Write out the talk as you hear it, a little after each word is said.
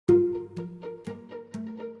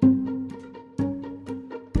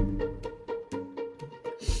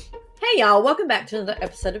Hey y'all, welcome back to another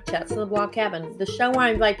episode of Chats in the Blog Cabin, the show where I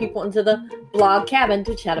invite people into the blog cabin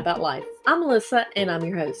to chat about life. I'm Melissa and I'm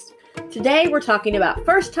your host. Today we're talking about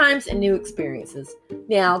first times and new experiences.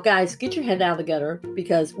 Now guys, get your head out of the gutter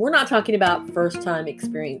because we're not talking about first time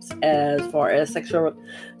experience as far as sexual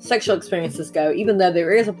experiences go, even though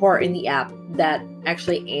there is a part in the app that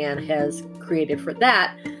actually Anne has created for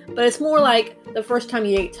that. But it's more like the first time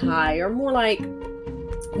you ate Thai, or more like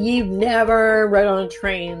you've never rode on a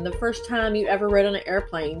train, the first time you ever rode on an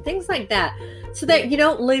airplane, things like that, so that you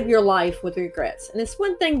don't live your life with regrets. And it's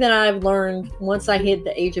one thing that I've learned once I hit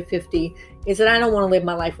the age of 50 is that I don't want to live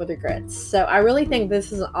my life with regrets. So I really think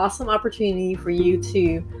this is an awesome opportunity for you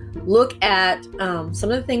to look at some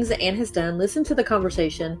of the things that Anne has done, listen to the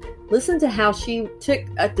conversation, listen to how she took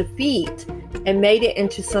a defeat and made it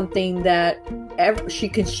into something that she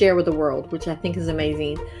can share with the world, which I think is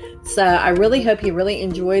amazing. So I really hope you really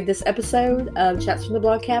enjoyed this episode of Chats from the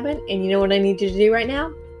Blog Cabin. And you know what I need you to do right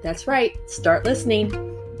now? That's right. Start listening.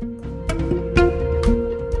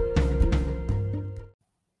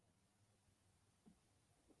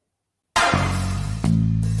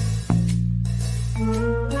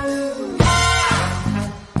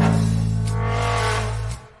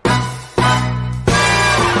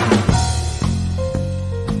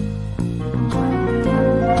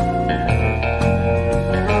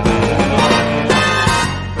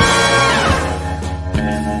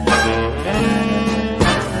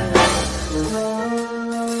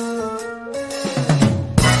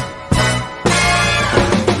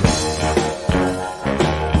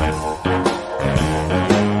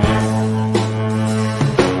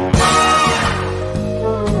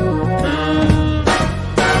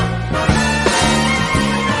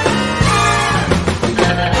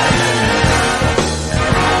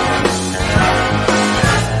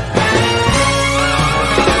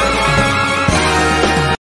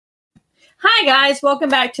 Hi guys, welcome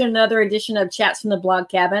back to another edition of Chats from the Blog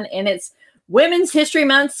Cabin, and it's Women's History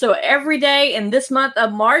Month, so every day in this month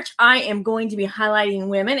of March, I am going to be highlighting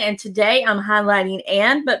women, and today I'm highlighting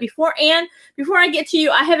Anne. But before I get to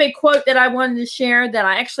you, I have a quote that I wanted to share that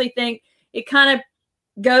I actually think it kind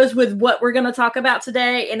of goes with what we're going to talk about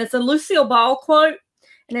today, and it's a Lucille Ball quote,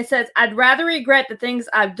 and it says, "I'd rather regret the things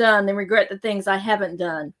I've done than regret the things I haven't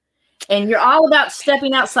done." And you're all about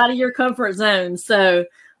stepping outside of your comfort zone, so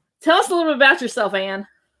tell us a little bit about yourself, Anne.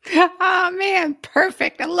 Oh, man,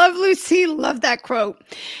 perfect. I love Lucy. Love that quote.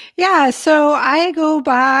 Yeah, so I go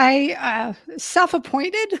by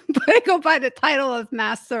self-appointed, but I go by the title of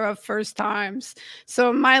Master of First Times.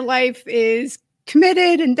 So my life is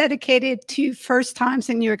committed and dedicated to first times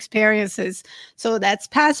and new experiences. So that's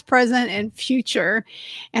past, present, and future.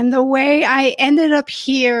 And the way I ended up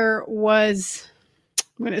here was,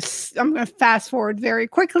 I'm going to fast forward very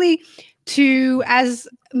quickly to, as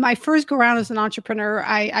my first go around as an entrepreneur,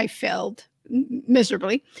 I failed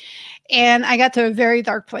miserably, and I got to a very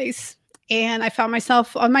dark place, and I found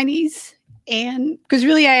myself on my knees. And because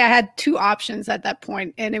really I had two options at that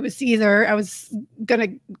point, and it was either I was going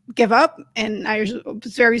to give up and I was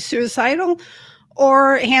very suicidal,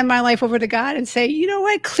 or hand my life over to God and say, you know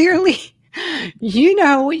what, clearly you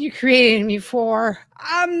know what you created me for.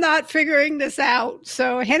 I'm not figuring this out.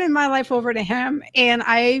 So I handed my life over to him, and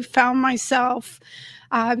I found myself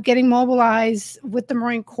getting mobilized with the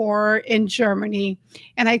Marine Corps in Germany.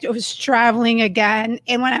 And I was traveling again.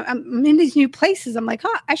 And when I'm in these new places, I'm like,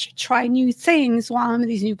 I should try new things while I'm in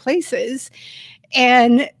these new places.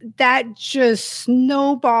 And that just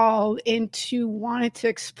snowballed into wanting to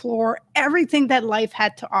explore everything that life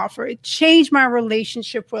had to offer. It changed my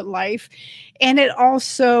relationship with life. And it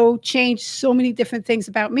also changed so many different things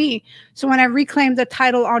about me. So when I reclaimed the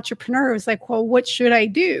title entrepreneur, it was like, well, what should I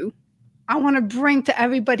do? I want to bring to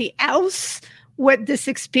everybody else what this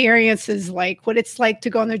experience is like, what it's like to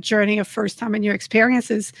go on the journey of first time in your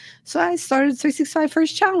experiences. So I started 365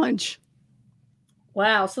 First Challenge.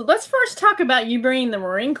 Wow. So let's first talk about you being the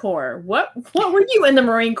Marine Corps. What were you in the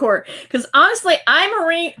Marine Corps? Because honestly, I'm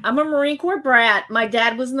a Marine Corps brat. My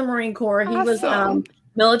dad was in the Marine Corps. He was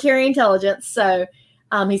military intelligence. So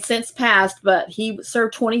he's since passed, but he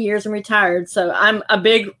served 20 years and retired. So I'm a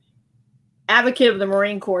big advocate of the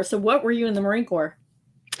Marine Corps. So what were you in the Marine Corps?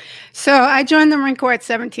 So I joined the Marine Corps at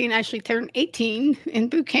 17, actually turned 18 in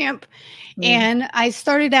boot camp. And I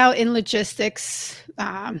started out in logistics,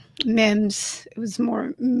 MIMS. It was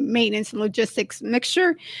more maintenance and logistics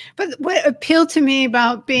mixture. But what appealed to me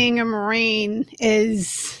about being a Marine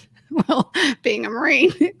is, well, being a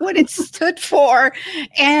Marine, what it stood for.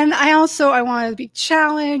 And I wanted to be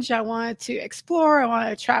challenged. I wanted to explore. I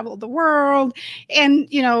wanted to travel the world and,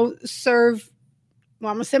 serve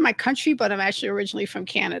I'm gonna say my country, but I'm actually originally from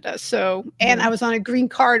Canada. So, and I was on a green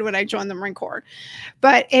card when I joined the Marine Corps,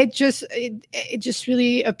 but it just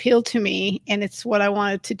really appealed to me, and it's what I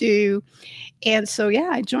wanted to do. And so, yeah,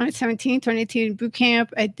 I joined at 17, turned 18 boot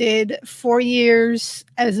camp. I did 4 years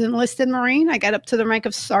as an enlisted Marine. I got up to the rank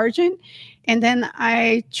of sergeant, and then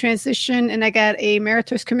I transitioned and I got a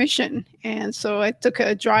meritorious commission. And so I took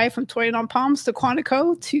a drive from Torreon Palms to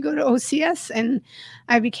Quantico to go to OCS, and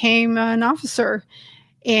I became an officer.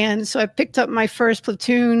 And so I picked up my first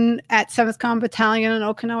platoon at 7th Combat Battalion in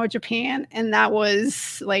Okinawa, Japan. And that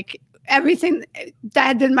was like everything that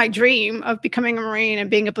had been my dream of becoming a Marine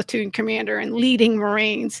and being a platoon commander and leading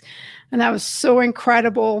Marines. And that was so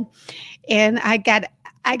incredible. And I got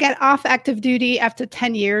off active duty after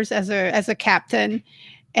 10 years as a captain.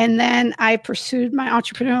 And then I pursued my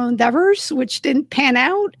entrepreneurial endeavors, which didn't pan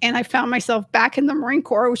out. And I found myself back in the Marine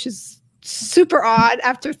Corps, which is super odd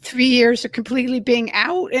after 3 years of completely being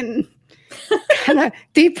out and kind of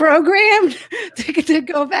deprogrammed to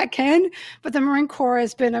go back in. But the Marine Corps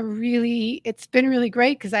has been it's been really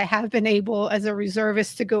great because I have been able as a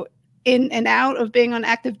reservist to go in and out of being on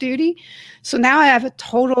active duty. So now I have a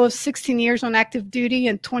total of 16 years on active duty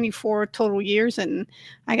and 24 total years. And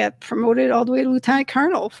I got promoted all the way to lieutenant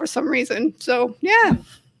colonel for some reason. So yeah.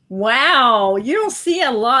 Wow. You don't see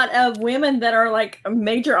a lot of women that are like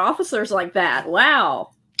major officers like that.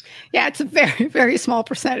 Wow. Yeah, it's a very, very small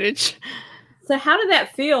percentage. So how did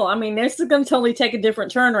that feel? I mean, this is going to totally take a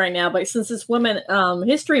different turn right now, but since it's Women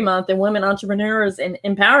History Month and women entrepreneurs and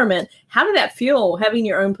empowerment, how did that feel having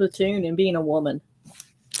your own platoon and being a woman?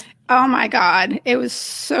 Oh my God. It was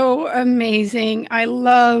so amazing. I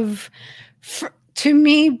love, to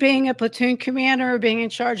me, being a platoon commander, being in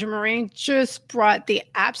charge of Marines just brought the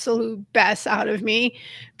absolute best out of me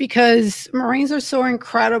because Marines are so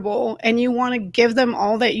incredible and you want to give them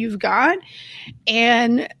all that you've got.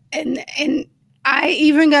 And I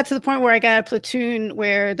even got to the point where I got a platoon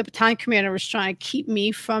where the battalion commander was trying to keep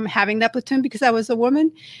me from having that platoon because I was a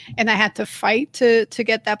woman and I had to fight to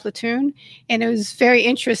get that platoon. And it was very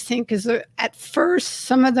interesting because at first,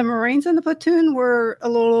 some of the Marines in the platoon were a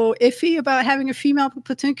little iffy about having a female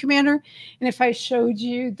platoon commander. And if I showed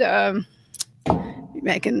you the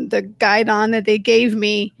guide-on that they gave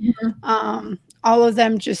me, all of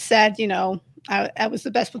them just said, I was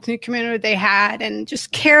the best platoon commander they had, and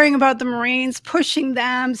just caring about the Marines, pushing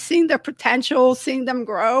them, seeing their potential, seeing them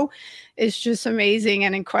grow is just amazing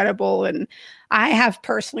and incredible. And I have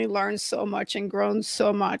personally learned so much and grown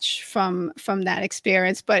so much from that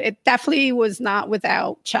experience, but it definitely was not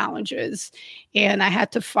without challenges. And I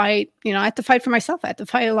had to fight, I had to fight for myself. I had to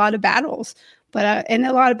fight a lot of battles, but and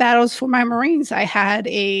a lot of battles for my Marines. I had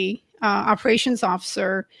a operations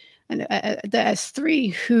officer, the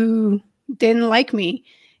S3, who didn't like me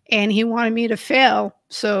and he wanted me to fail.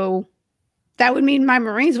 So that would mean my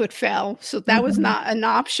Marines would fail. So that was not an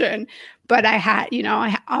option. But I had,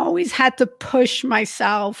 I always had to push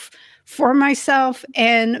myself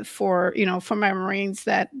and for my Marines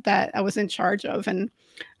that I was in charge of. And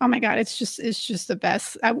oh my God, it's just the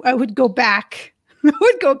best. I would go back. I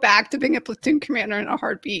would go back to being a platoon commander in a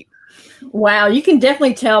heartbeat. Wow, you can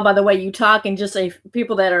definitely tell by the way you talk, and just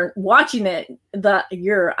people that are watching it,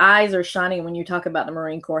 your eyes are shining when you talk about the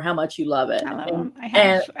Marine Corps, how much you love it. I love them. I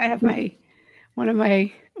have one of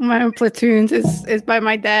my own platoons is by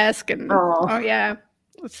my desk, and oh yeah,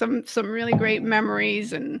 some really great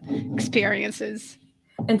memories and experiences.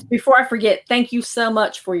 And before I forget, thank you so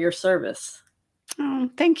much for your service. Oh,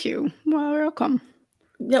 thank you. Well, welcome.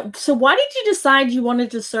 Yeah. So why did you decide you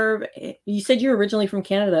wanted to serve? You said you're originally from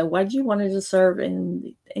Canada. Why did you want to serve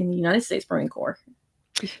in the United States Marine Corps?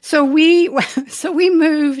 So we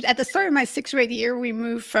moved at the start of my 6th grade year. We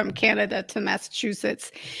moved from Canada to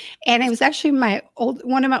Massachusetts, and it was actually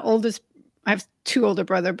one of my oldest. I have 2 older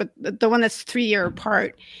brothers, but the one that's 3 years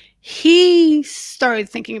apart. He started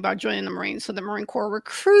thinking about joining the Marines. So the Marine Corps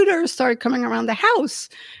recruiters started coming around the house,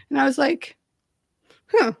 and I was like,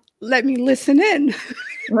 let me listen in.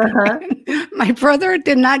 My brother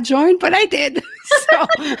did not join, but I did. So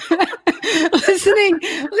listening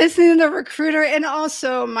to the recruiter, and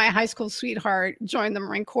also my high school sweetheart joined the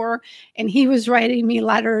Marine Corps, and he was writing me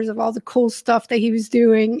letters of all the cool stuff that he was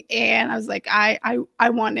doing. And I was like, I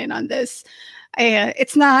want in on this.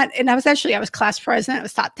 It's not, and I was class president. I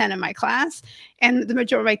was top 10 in my class. And the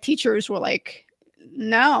majority of my teachers were like,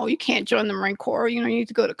 no, you can't join the Marine Corps. You need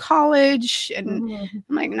to go to college. And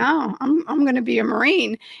I'm like, no, I'm going to be a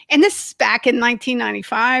Marine. And this is back in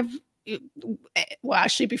 1995. Well,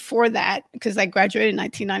 actually before that, because I graduated in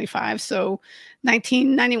 1995. So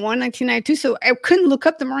 1991, 1992. So I couldn't look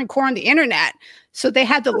up the Marine Corps on the internet. So they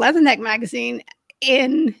had the Leatherneck magazine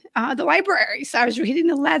in the library. So I was reading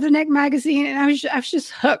the Leatherneck magazine, and I was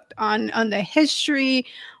just hooked on the history,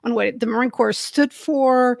 on what the Marine Corps stood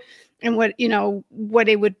for, and what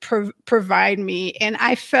it would provide me. And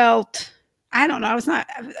I felt, I don't know, I was not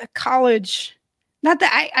a college. Not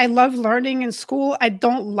that I love learning in school. I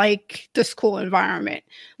don't like the school environment.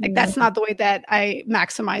 Like that's not the way that I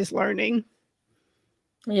maximize learning.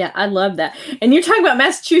 Yeah, I love that. And you're talking about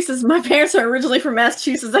Massachusetts. My parents are originally from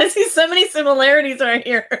Massachusetts. I see so many similarities right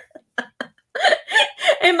here.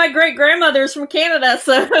 And my great grandmother's from Canada.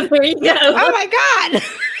 So there you go. Oh my God.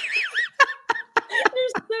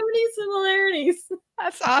 There's so many similarities.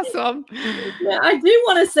 That's awesome. Now, I do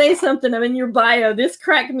want to say something in your bio. This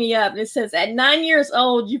cracked me up. It says, at 9 years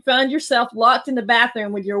old, you found yourself locked in the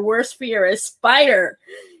bathroom with your worst fear, a spider.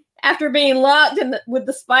 After being locked with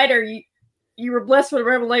the spider, you were blessed with a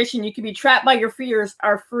revelation. You can be trapped by your fears,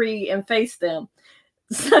 are free, and face them.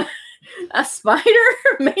 So, a spider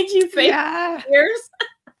made you face fears?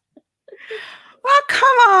 Well,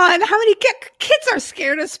 come on. How many kids are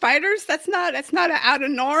scared of spiders? That's not out of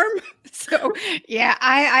norm. So yeah,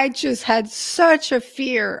 I just had such a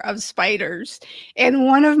fear of spiders. And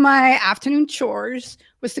one of my afternoon chores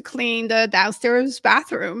was to clean the downstairs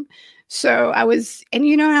bathroom. So I was, and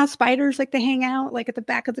you know how spiders like to hang out like at the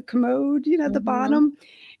back of the commode, at the bottom.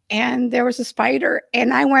 And there was a spider,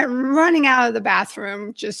 and I went running out of the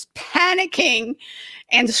bathroom, just panicking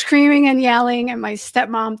and screaming and yelling. And my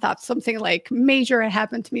stepmom thought something like major had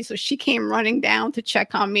happened to me. So she came running down to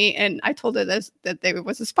check on me. And I told her that there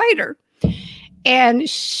was a spider. And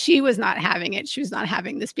she was not having it. She was not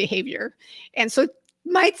having this behavior. And so it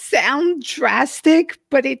might sound drastic,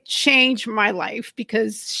 but it changed my life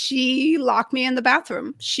because she locked me in the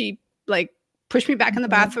bathroom. She pushed me back in the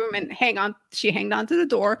bathroom and she hanged on to the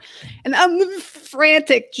door, and I'm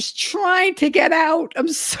frantic, just trying to get out. I'm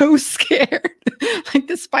so scared. Like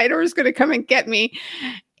the spider is going to come and get me.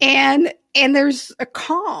 And there's a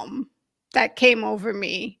calm that came over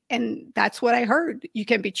me. And that's what I heard. You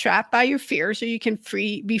can be trapped by your fears, or you can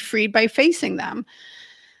be freed by facing them.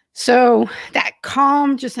 So that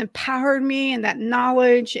calm just empowered me, and that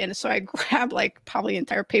knowledge. And so I grabbed probably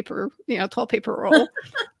entire paper, toilet paper roll,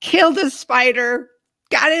 killed a spider,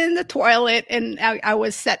 got it in the toilet, and I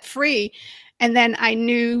was set free. And then I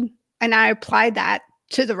knew, and I applied that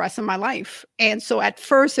to the rest of my life. And so at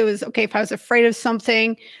first it was, okay, if I was afraid of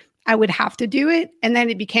something, I would have to do it. And then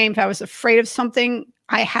it became, if I was afraid of something,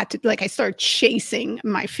 I had to, I started chasing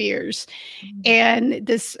my fears. And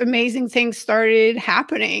this amazing thing started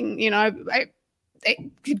happening.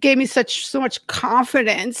 It gave me so much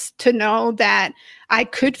confidence to know that I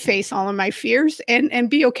could face all of my fears and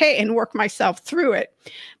be okay and work myself through it.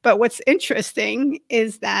 But what's interesting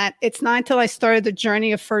is that it's not until I started the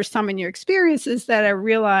journey of First Time in New Experiences that I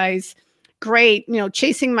realized, great,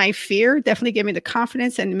 chasing my fear definitely gave me the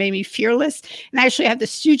confidence and made me fearless. And I actually have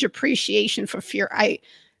this huge appreciation for fear.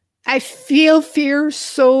 I feel fear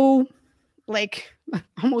so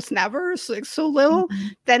almost never, so little.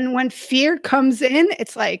 Then when fear comes in,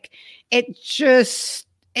 it's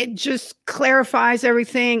it just clarifies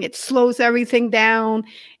everything. It slows everything down.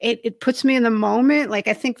 It puts me in the moment.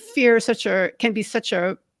 I think fear can be such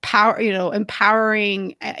a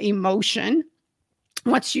empowering emotion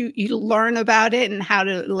once you learn about it and how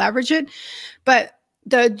to leverage it. But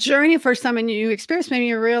the journey of First Time in New Experience made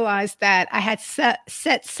me realize that I had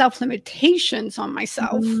set self-limitations on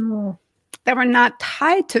myself that were not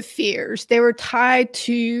tied to fears. They were tied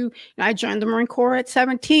to, I joined the Marine Corps at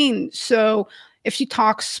 17. So if you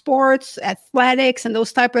talk sports, athletics, and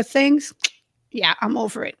those type of things, yeah, I'm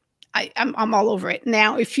over it. I'm all over it.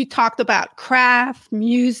 Now, if you talked about craft,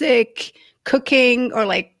 music, cooking,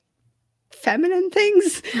 or feminine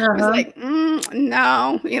things, I was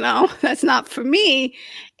no, that's not for me.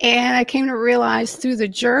 And I came to realize through the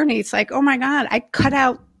journey, it's oh my God, I cut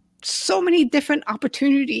out so many different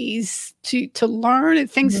opportunities to learn and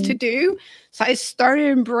things to do. So I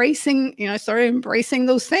started embracing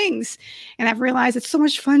those things. And I've realized it's so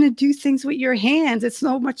much fun to do things with your hands. It's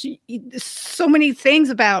so many things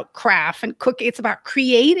about craft and cooking. It's about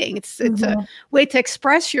creating. It's a way to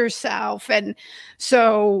express yourself. And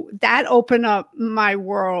so that opened up my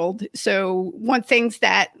world. So one thing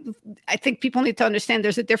that I think people need to understand,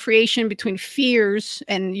 there's a differentiation between fears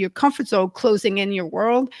and your comfort zone closing in your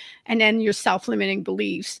world, and then your self-limiting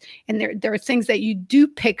beliefs. And there are things that you do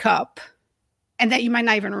pick up and that you might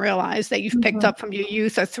not even realize that you've picked up from your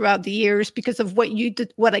youth or throughout the years because of what you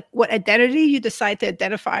did, what identity you decide to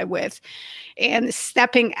identify with. And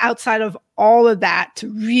stepping outside of all of that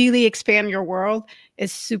to really expand your world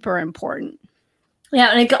is super important.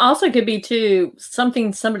 Yeah, and it also could be too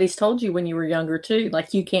something somebody's told you when you were younger too,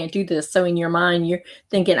 like you can't do this. So in your mind, you're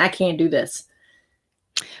thinking, I can't do this.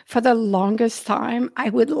 For the longest time, I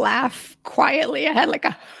would laugh quietly. I had like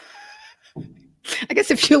a, I guess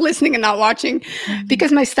if you're listening and not watching,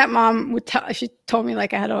 because my stepmom would tell, she told me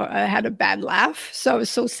like I had a bad laugh. So I was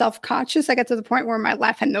so self-conscious. I got to the point where my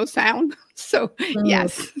laugh had no sound. So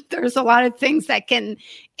yes, there's a lot of things that can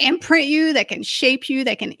imprint you, that can shape you,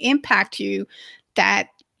 that can impact you, that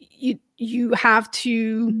you have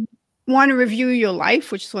to want to review your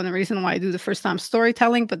life, which is one of the reasons why I do the first time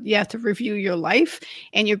storytelling, but you have to review your life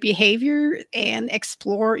and your behavior and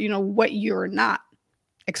explore, what you're not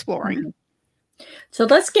exploring. Mm-hmm. So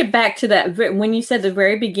let's get back to that. When you said the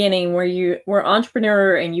very beginning where you were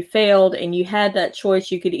entrepreneur and you failed and you had that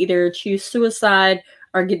choice, you could either choose suicide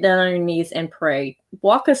or get down on your knees and pray.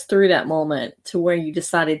 Walk us through that moment to where you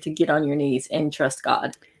decided to get on your knees and trust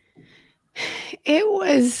God. It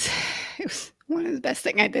was one of the best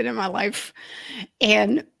things I did in my life.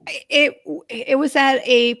 And it was at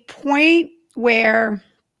a point where,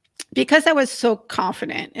 because I was so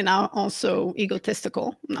confident and I'm also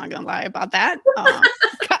egotistical, I'm not going to lie about that.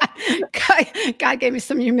 God gave me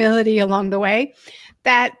some humility along the way,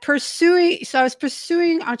 that I was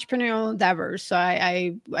pursuing entrepreneurial endeavors. So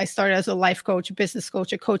I started as a life coach, a business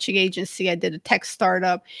coach, a coaching agency. I did a tech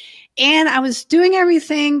startup, and I was doing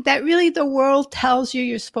everything that really the world tells you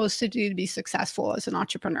you're supposed to do to be successful as an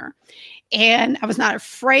entrepreneur. And I was not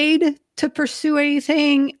afraid to pursue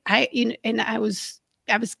anything. I was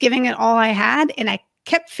giving it all I had, and I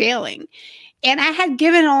kept failing. And I had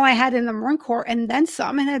given all I had in the Marine Corps and then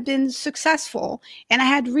some, and had been successful. And I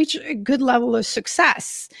had reached a good level of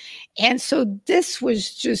success. And so this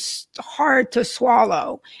was just hard to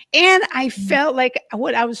swallow. And I felt like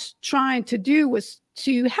what I was trying to do was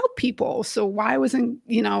to help people. So why wasn't,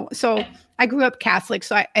 so I grew up Catholic.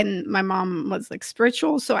 And my mom was like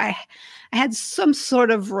spiritual. So I had some sort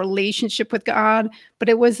of relationship with God, but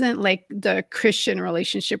it wasn't like the Christian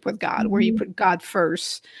relationship with God where you put God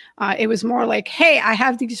first. It was more like, hey, I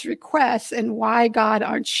have these requests, and why, God,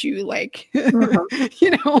 aren't you like,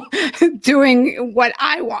 doing what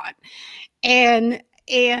I want? And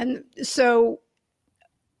so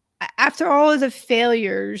after all of the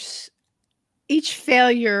failures, each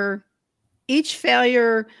failure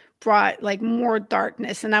brought like more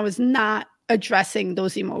darkness, and I was not addressing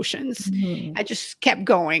those emotions. Mm-hmm. I just kept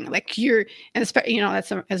going. Like as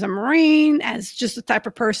a Marine, as just the type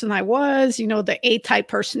of person I was, the A-type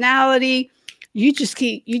personality, you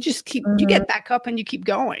keep, mm-hmm. you get back up and you keep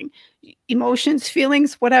going. Emotions,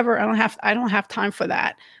 feelings, whatever. I don't have time for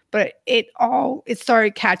that. But it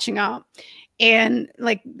started catching up. And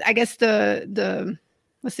like, I guess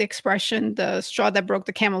what's the expression? The straw that broke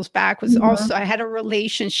the camel's back was mm-hmm. also, I had a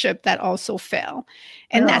relationship that also fell.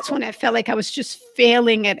 And that's when I felt like I was just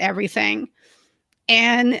failing at everything.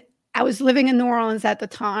 And I was living in New Orleans at the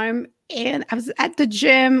time, and I was at the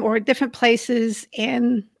gym or different places.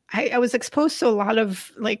 And I was exposed to a lot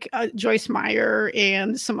of like Joyce Meyer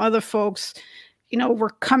and some other folks, were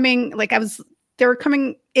coming, they were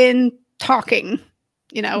coming in talking,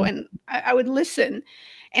 mm-hmm. and I would listen.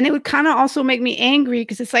 And it would kind of also make me angry,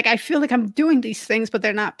 because it's like, I feel like I'm doing these things, but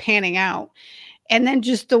they're not panning out. And then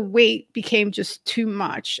just the weight became just too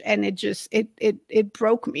much. And it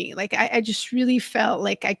broke me. Like, I just really felt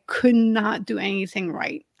like I could not do anything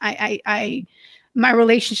right. My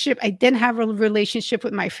relationship, I didn't have a relationship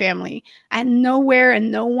with my family. I had nowhere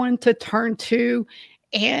and no one to turn to.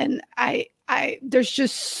 And there's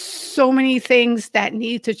just so many things that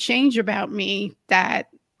need to change about me that,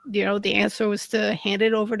 the answer was to hand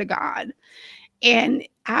it over to God. And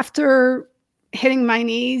after hitting my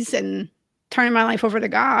knees and turning my life over to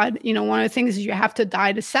God, one of the things is you have to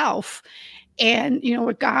die to self. And,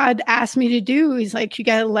 what God asked me to do is like, you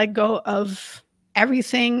got to let go of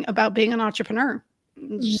everything about being an entrepreneur.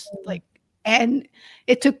 Just like, and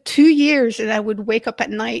it took 2 years, and I would wake up at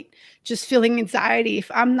night just feeling anxiety. If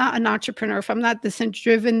I'm not an entrepreneur, if I'm not this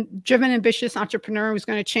driven, ambitious entrepreneur who's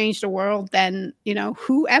going to change the world, then,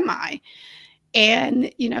 who am I?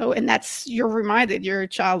 And, and that's, you're reminded you're a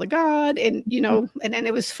child of God. And, and then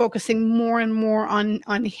it was focusing more and more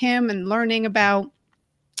on him and learning about,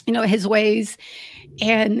 his ways.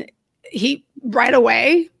 And right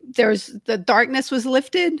away, the darkness was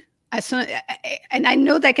lifted. And I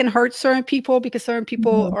know that can hurt certain people, because certain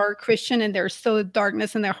people mm-hmm. are Christian and there's still a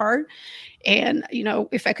darkness in their heart. And,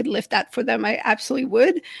 if I could lift that for them, I absolutely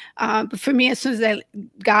would. But for me, as soon as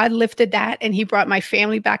God lifted that and he brought my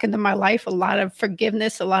family back into my life, a lot of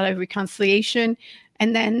forgiveness, a lot of reconciliation.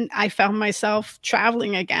 And then I found myself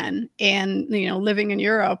traveling again and, living in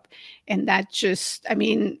Europe. And that just,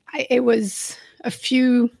 it was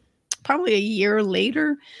probably a year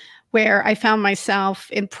later where I found myself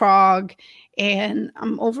in Prague and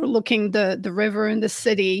I'm overlooking the river in the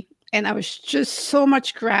city. And I was just so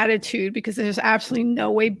much gratitude because there's absolutely no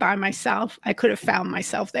way by myself I could have found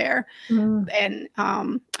myself there. And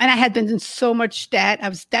I had been in so much debt. I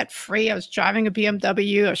was debt free. I was driving a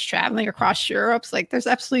BMW. I was traveling across Europe. It's like there's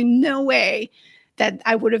absolutely no way that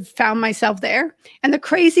I would have found myself there. And the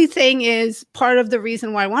crazy thing is, part of the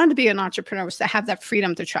reason why I wanted to be an entrepreneur was to have that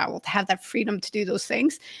freedom to travel, to have that freedom to do those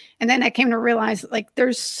things. And then I came to realize, like,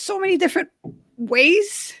 there's so many different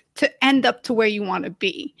ways to end up to where you want to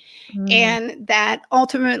be. And that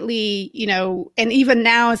ultimately, and even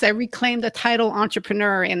now as I reclaim the title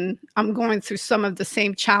entrepreneur and I'm going through some of the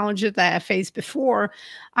same challenges that I faced before,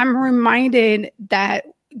 I'm reminded that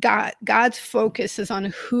God's focus is on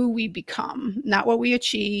who we become, not what we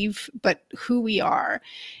achieve, but who we are.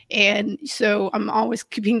 And so I'm always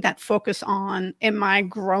keeping that focus on, am I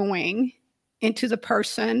growing into the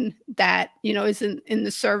person that, is in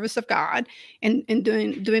the service of God and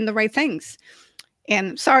doing the right things.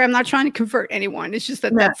 And sorry, I'm not trying to convert anyone. It's just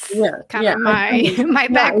that's kind of my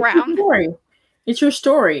background. It's your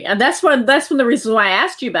story. And that's one of the reasons why I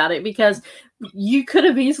asked you about it, because you could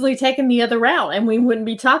have easily taken the other route and we wouldn't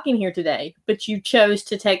be talking here today, but you chose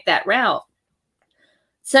to take that route.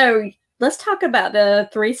 So let's talk about the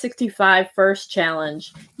 365 First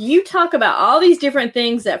Challenge. You talk about all these different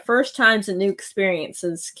things that first times and new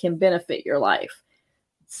experiences can benefit your life.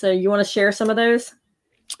 So you want to share some of those?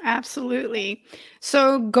 Absolutely.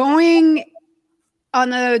 So going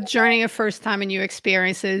on a journey of first time and new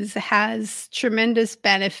experiences has tremendous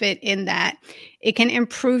benefit in that it can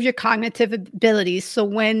improve your cognitive abilities. So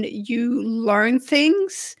when you learn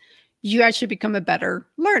things, you actually become a better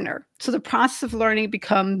learner. So the process of learning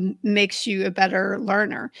makes you a better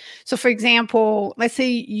learner. So for example, let's say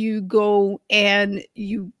you go and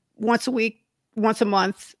you once a week, once a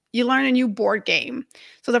month, you learn a new board game.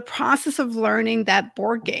 So the process of learning that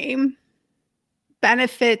board game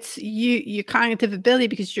benefits your cognitive ability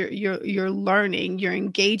because you're learning, you're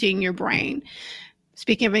engaging your brain.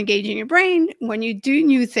 Speaking of engaging your brain, when you do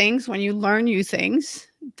new things, when you learn new things,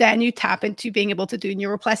 then you tap into being able to do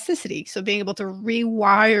neuroplasticity. So being able to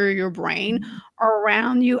rewire your brain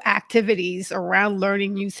around new activities, around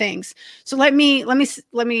learning new things. So let me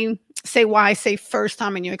say why I say first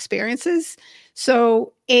time and new experiences.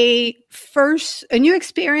 So a new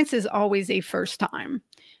experience is always a first time.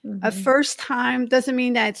 A first time doesn't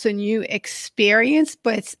mean that it's a new experience,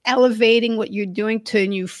 but it's elevating what you're doing to a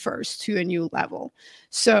new level.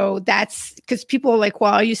 So that's because people are like,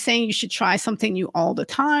 well, are you saying you should try something new all the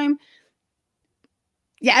time?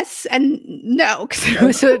 Yes and no.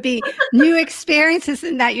 So it'd be new experiences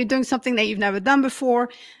in that you're doing something that you've never done before,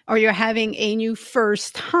 or you're having a new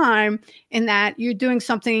first time in that you're doing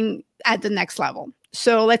something at the next level.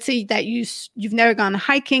 So let's say that you've never gone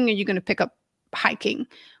hiking and you're going to pick up hiking.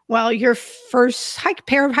 Well, your first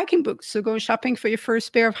pair of hiking boots. So going shopping for your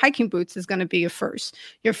first pair of hiking boots is going to be your first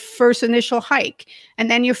initial hike,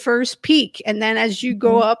 and then your first peak. And then as you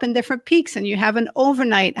go up in different peaks and you have an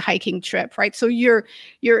overnight hiking trip, right? So you're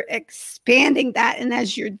expanding that. And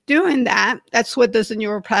as you're doing that, that's what does the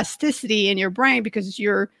neuroplasticity in your brain, because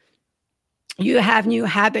you have new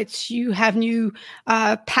habits, you have new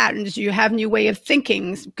patterns, you have new way of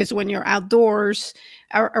thinking, because when you're outdoors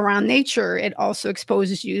around nature, it also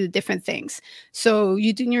exposes you to different things. So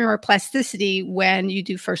you do neuroplasticity when you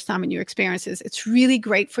do first time and new experiences. It's really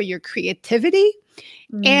great for your creativity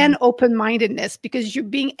and open-mindedness, because you're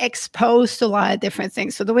being exposed to a lot of different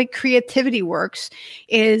things. So the way creativity works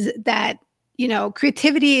is that,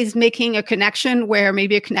 creativity is making a connection where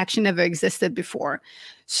maybe a connection never existed before.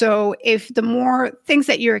 So if the more things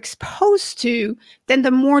that you're exposed to, then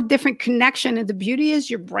the more different connection. And the beauty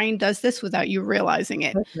is your brain does this without you realizing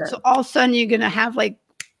it. Okay. So all of a sudden you're going to have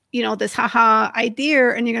this haha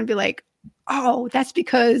idea, and you're going to be like, oh, that's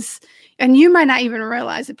because, and you might not even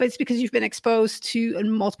realize it, but it's because you've been exposed to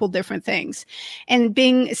multiple different things. And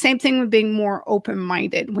same thing with being more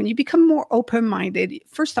open-minded. When you become more open-minded,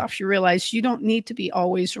 first off, you realize you don't need to be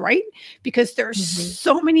always right, because there's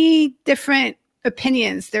so many different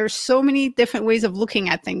opinions. There's so many different ways of looking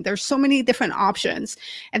at things. There's so many different options.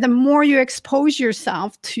 And the more you expose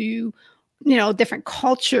yourself to, different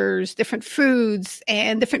cultures, different foods,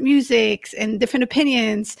 and different musics and different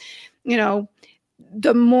opinions,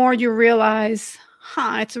 the more you realize,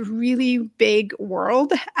 it's a really big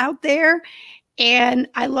world out there. And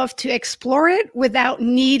I love to explore it without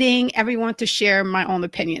needing everyone to share my own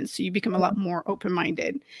opinions. So you become a lot more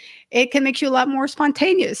open-minded. It can make you a lot more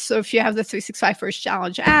spontaneous. So if you have the 365 First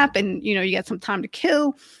Challenge app and, you get some time to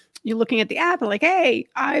kill, you're looking at the app and like, hey,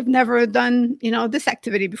 I've never done, this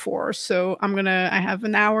activity before. So I have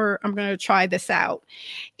an hour, I'm going to try this out.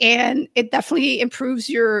 And it definitely improves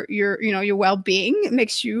your well-being. It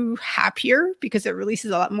makes you happier because it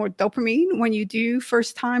releases a lot more dopamine when you do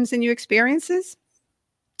first times in new experiences.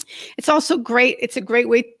 It's also great. It's a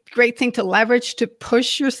great thing to leverage to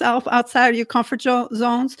push yourself outside of your comfort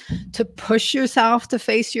zones, to push yourself to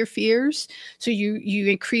face your fears. So you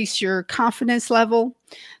increase your confidence level.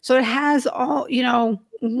 So it has all,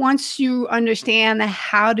 once you understand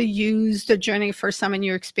how to use the journey for some of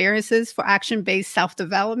your experiences for action-based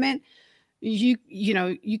self-development, you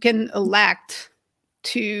can elect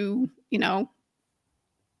to,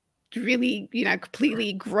 really,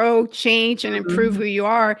 completely grow, change, and improve who you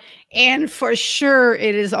are. And for sure,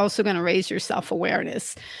 it is also going to raise your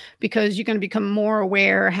self-awareness because you're going to become more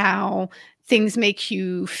aware how things make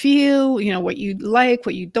you feel, what you like,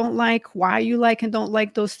 what you don't like, why you like and don't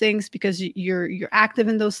like those things, because you're active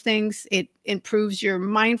in those things. It improves your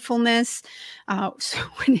mindfulness. So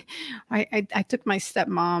when I took my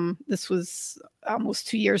stepmom, this was almost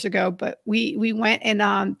 2 years ago, but we went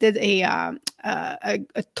and did a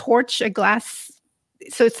torch, a glass.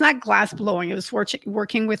 So it's not glass blowing. It was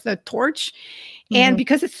working with a torch. And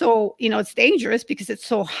because it's so, it's dangerous because it's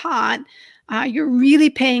so hot, you're really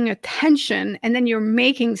paying attention, and then you're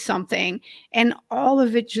making something, and all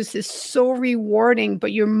of it just is so rewarding,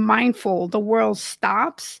 but you're mindful. The world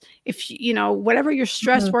stops. If whatever you're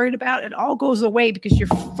stressed, worried about, it all goes away because you're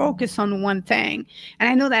focused on one thing. And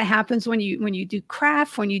I know that happens when you do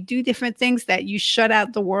craft, when you do different things, that you shut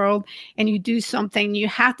out the world and you do something. You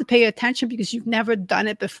have to pay attention because you've never done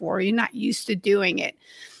it before. You're not used to doing it.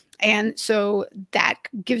 And so that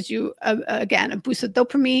gives you, again, a boost of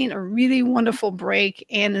dopamine, a really wonderful break,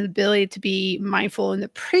 and an ability to be mindful and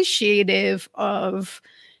appreciative of,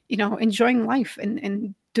 enjoying life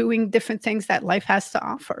and doing different things that life has to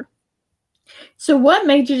offer. So what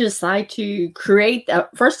made you decide to create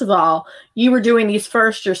that? First of all, you were doing these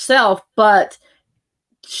first yourself, but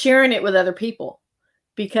sharing it with other people,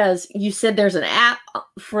 because you said there's an app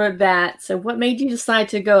for that. So what made you decide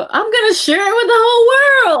to go, I'm going to share it with the whole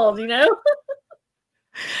world,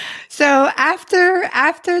 So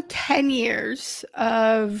after 10 years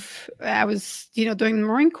of, I was, doing the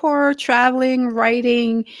Marine Corps, traveling,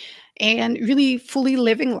 writing, and really fully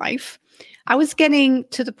living life, I was getting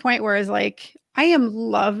to the point where I was like, I am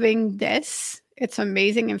loving this. It's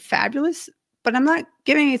amazing and fabulous, but I'm not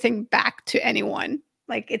giving anything back to anyone.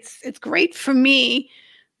 Like it's great for me,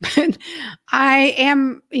 but I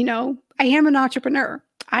am an entrepreneur.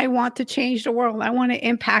 I want to change the world. I want to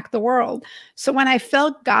impact the world. So when I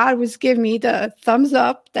felt God was giving me the thumbs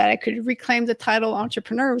up that I could reclaim the title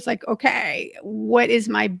entrepreneur, it was like, okay, what is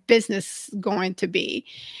my business going to be?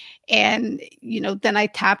 And, then I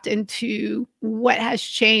tapped into what has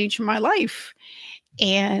changed my life.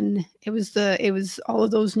 And it was all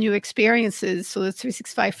of those new experiences. So the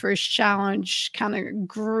 365 First Challenge kind of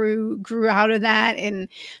grew out of that. And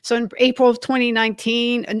so in April of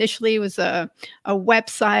 2019, initially it was a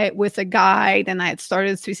website with a guide, and I had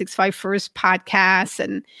started the 365 First podcast.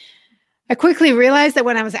 And I quickly realized that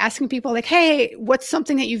when I was asking people like, hey, what's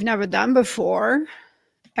something that you've never done before?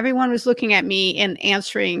 Everyone was looking at me and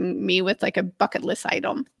answering me with like a bucket list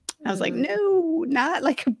item. I was like, no, not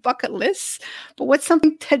like a bucket list, but what's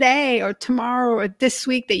something today or tomorrow or this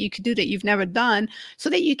week that you could do that you've never done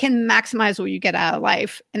so that you can maximize what you get out of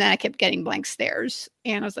life? And then I kept getting blank stares.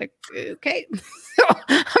 And I was like, okay, so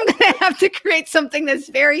I'm going to have to create something that's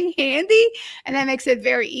very handy, and that makes it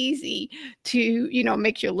very easy to,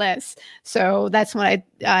 make your list. So that's when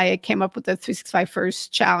I came up with the 365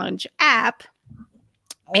 First Challenge app.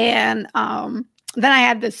 And then I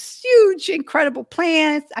had this huge, incredible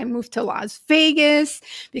plan. I moved to Las Vegas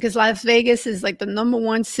because Las Vegas is like the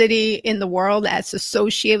 #1 city in the world that's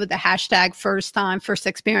associated with the hashtag first time, first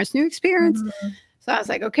experience, new experience. So I was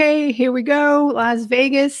like, okay, here we go. Las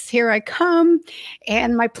Vegas, here I come.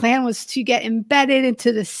 And my plan was to get embedded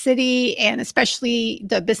into the city, and especially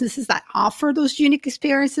the businesses that offer those unique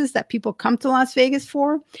experiences that people come to Las Vegas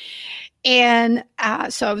for. And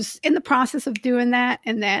so I was in the process of doing that.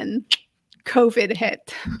 And then COVID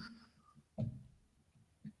hit.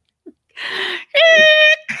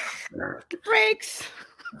 Breaks.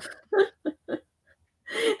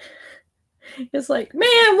 It's like,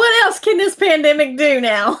 man, what else can this pandemic do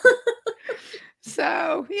now? So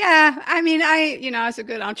So yeah, I mean, as a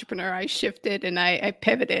good entrepreneur, I shifted and I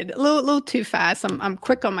pivoted a little too fast. I'm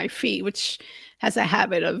quick on my feet, which has a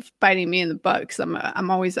habit of biting me in the butt because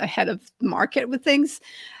I'm always ahead of the market with things.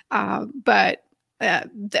 Then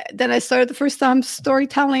I started the first time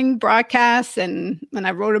storytelling broadcasts, and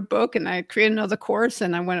I wrote a book, and I created another course,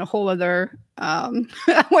 and I went a whole other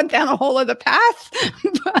I went down a whole other path.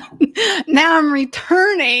 But now I'm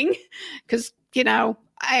returning because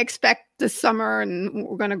I expect this summer, and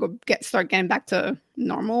we're gonna start getting back to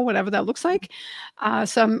normal, whatever that looks like.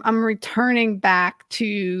 So I'm returning back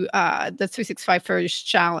to the 365 First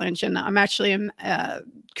Challenge, and I'm actually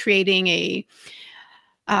creating a.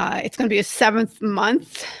 It's going to be a 7th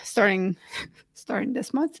month starting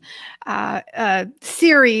this month,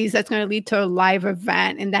 series that's going to lead to a live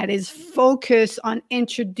event, and that is focused on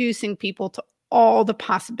introducing people to all the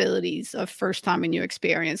possibilities of first time and new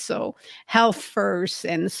experience. So health first,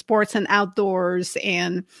 and sports and outdoors,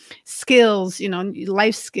 and skills,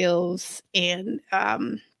 life skills, and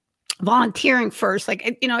volunteering first,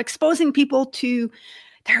 exposing people to.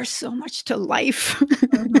 There's so much to life.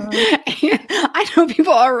 And I know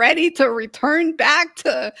people are ready to return back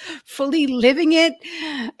to fully living it.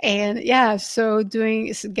 And yeah, so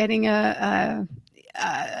getting a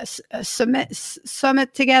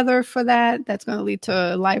summit together for that. That's going to lead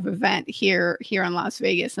to a live event here in Las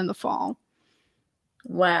Vegas in the fall.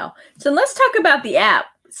 Wow. So let's talk about the app.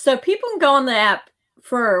 So people can go on the app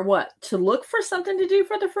for what? To look for something to do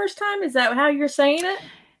for the first time? Is that how you're saying it?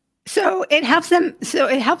 So it helps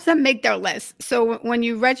them make their list. So when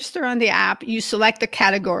you register on the app, you select the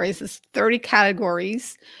categories. There's 30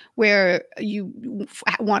 categories where you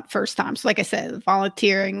want first times. Like I said,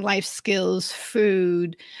 volunteering, life skills,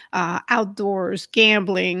 food, outdoors,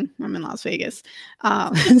 gambling. I'm in Las Vegas.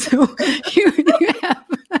 So you have,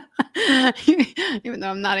 even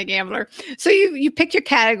though I'm not a gambler. So you pick your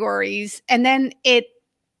categories, and then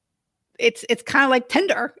it's kind of like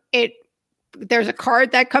Tinder. There's a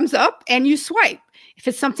card that comes up and you swipe. If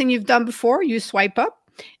it's something you've done before, you swipe up.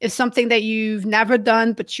 If something that you've never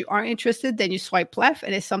done but you are interested, then you swipe left.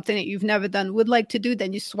 And if something that you've never done, would like to do,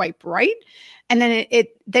 then you swipe right. And then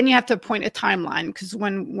then you have to appoint a timeline, because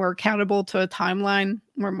when we're accountable to a timeline,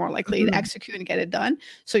 we're more likely to execute and get it done.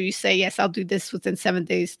 So you say, yes, I'll do this within 7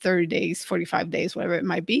 days, 30 days, 45 days, whatever it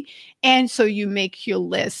might be. And so you make your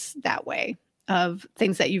list that way of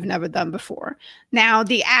things that you've never done before. Now,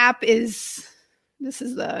 the app this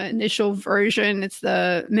is the initial version. It's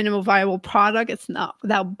the minimal viable product. It's not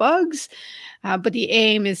without bugs, but the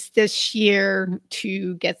aim is this year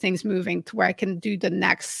to get things moving to where I can do the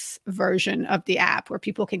next version of the app where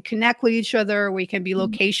people can connect with each other. We can be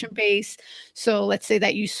location based. So let's say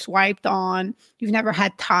that you swiped on, you've never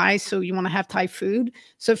had Thai, so you want to have Thai food.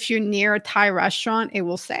 So if you're near a Thai restaurant, it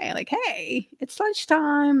will say like, hey, it's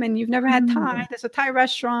lunchtime and you've never had Thai. There's a Thai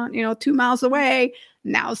restaurant, 2 miles away.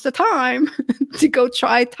 Now's the time to go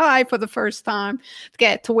try Thai for the first time, to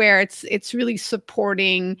get to where it's really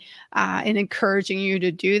supporting and encouraging you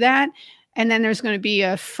to do that. And then there's going to be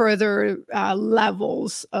a further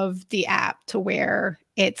levels of the app to where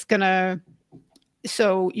it's going to,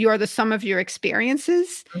 so you are the sum of your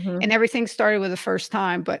experiences, and everything started with the first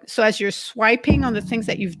time. But so as you're swiping on the things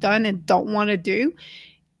that you've done and don't want to do,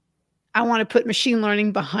 I want to put machine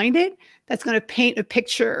learning behind it. That's going to paint a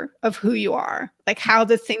picture of who you are, like how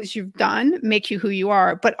the things you've done make you who you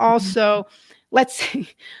are. But also, let's say,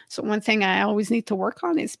 so one thing I always need to work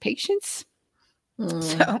on is patience.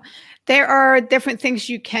 So there are different things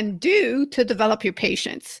you can do to develop your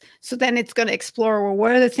patience. So then it's going to explore, well,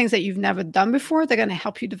 what are the things that you've never done before? They're going to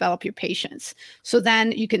help you develop your patience. So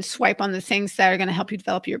then you can swipe on the things that are going to help you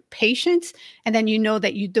develop your patience. And then you know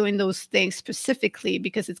that you're doing those things specifically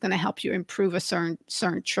because it's going to help you improve a certain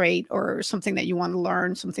trait or something that you want to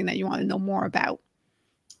learn, something that you want to know more about.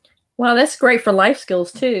 Wow, that's great for life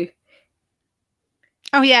skills too.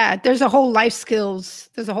 Oh yeah, there's a whole life skills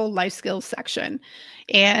section.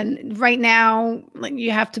 And right now, like,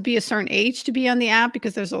 you have to be a certain age to be on the app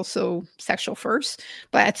because there's also sexual first.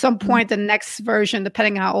 But at some point, the next version,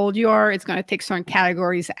 depending on how old you are, it's going to take certain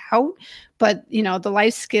categories out. But the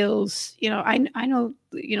life skills, I know,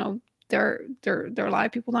 there are a lot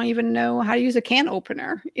of people don't even know how to use a can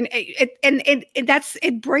opener. And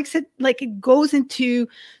it breaks it, like it goes into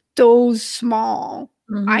those small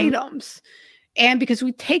items. And because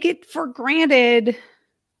we take it for granted,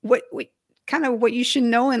 what you should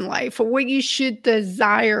know in life, or what you should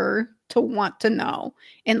desire to want to know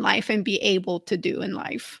in life and be able to do in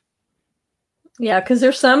life. Yeah, because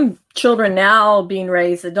there's some children now being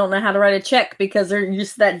raised that don't know how to write a check because they're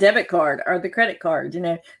used to that debit card or the credit card.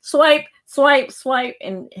 Swipe, swipe, swipe,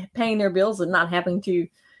 and paying their bills and not having to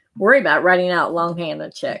worry about writing out longhand a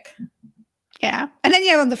check. Yeah. And then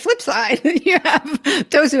you have on the flip side, you have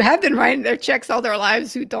those who have been writing their checks all their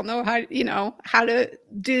lives who don't know how to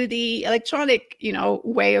do the electronic,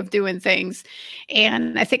 way of doing things.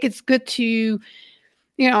 And I think it's good to,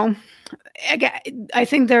 I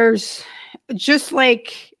think there's just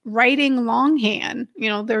like writing longhand,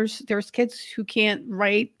 there's kids who can't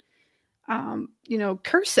write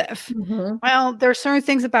cursive. Mm-hmm. Well, there are certain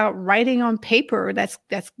things about writing on paper that's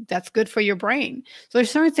good for your brain. So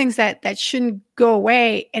there's certain things that shouldn't go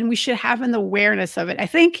away, and we should have an awareness of it. I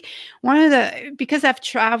think because I've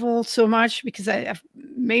traveled so much, because I've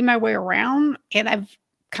made my way around, and I've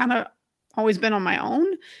kind of always been on my own,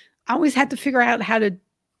 I always had to figure out how to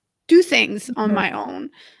do things on my own.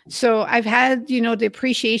 So I've had, the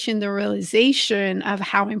appreciation, the realization of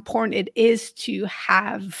how important it is to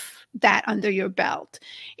have that under your belt.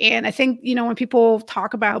 And I think, when people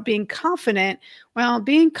talk about being confident, well,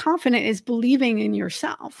 being confident is believing in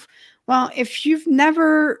yourself. Well, if you've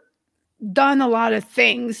never done a lot of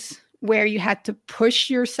things where you had to push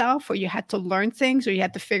yourself, or you had to learn things, or you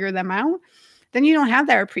had to figure them out, then you don't have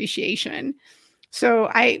that appreciation. So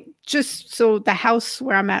the house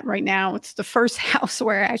where I'm at right now, it's the first house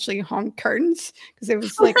where I actually hung curtains, because it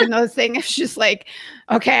was like another thing. It's just like,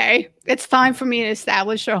 okay, it's time for me to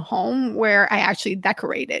establish a home where I actually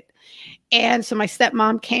decorate it. And so my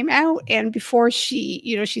stepmom came out, and before she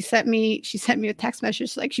sent me a text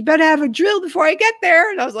message like, "You better have a drill before I get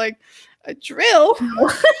there." And I was like, "A drill?"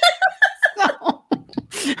 So,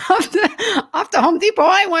 off to Home Depot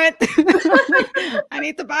I went. I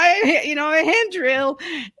need to buy a hand drill.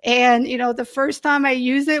 And the first time I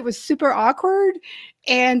used it was super awkward.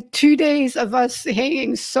 And 2 days of us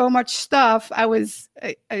hanging so much stuff,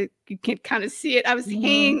 you can kind of see it. I was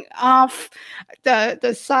hanging off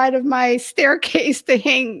the side of my staircase to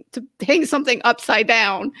hang something upside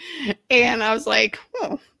down. And I was like,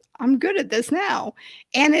 oh, I'm good at this now.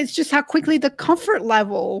 And it's just how quickly the comfort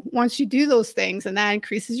level, once you do those things, and that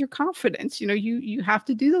increases your confidence. You have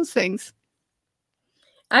to do those things.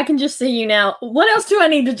 I can just see you now. What else do I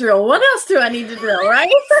need to drill? What else do I need to drill?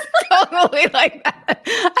 Right? Totally like that.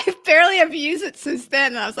 I barely have used it since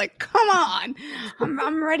then. And I was like, come on,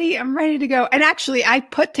 I'm ready. I'm ready to go. And actually, I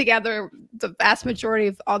put together the vast majority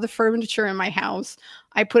of all the furniture in my house.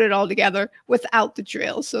 I put it all together without the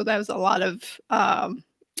drill. So that was a lot of,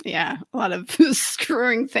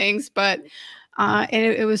 screwing things, but and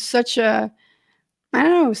it was such a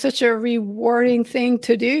rewarding thing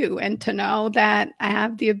to do, and to know that I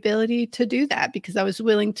have the ability to do that because I was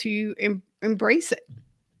willing to embrace it.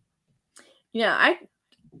 Yeah,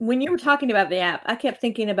 when you were talking about the app, I kept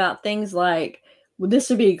thinking about things like, well, this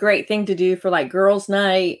would be a great thing to do for like girls'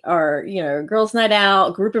 night, or, girls' night out,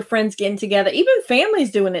 a group of friends getting together, even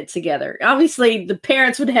families doing it together. Obviously, the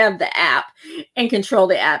parents would have the app and control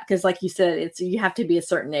the app because, like you said, you have to be a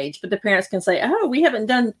certain age. But the parents can say, oh, we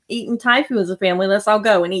haven't eaten Thai food as a family. Let's all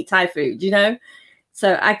go and eat Thai food,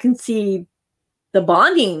 So I can see the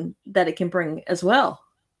bonding that it can bring as well.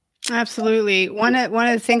 Absolutely. One of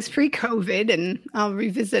the things pre-COVID, and I'll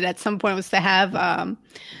revisit at some point, was to have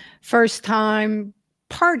first time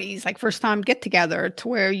parties, like first time get together, to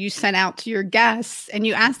where you sent out to your guests and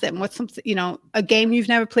you ask them what's something, a game you've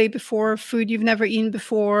never played before, food you've never eaten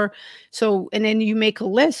before. So, and then you make a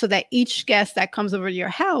list so that each guest that comes over to your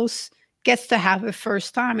house gets to have a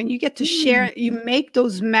first time, and you get to share, you make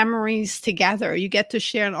those memories together. You get to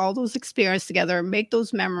share all those experiences together, make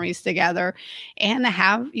those memories together, and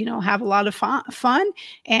have a lot of fun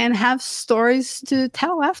and have stories to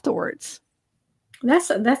tell afterwards.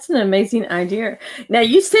 That's an amazing idea. Now,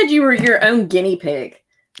 you said you were your own guinea pig.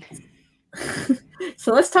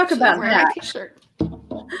 So let's talk about that. T-shirt.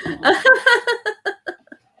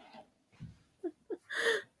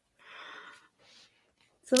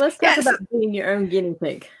 So let's talk about being your own guinea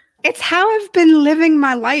pig. It's how I've been living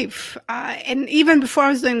my life. And even before I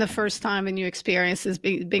was doing the first time and new experiences,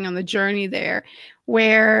 being on the journey there,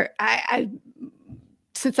 where I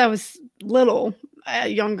since I was little, a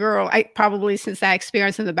young girl, since that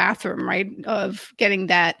experience in the bathroom, right, of getting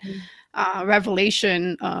that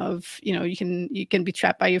revelation of, you can be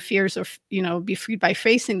trapped by your fears, or, be freed by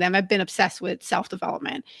facing them. I've been obsessed with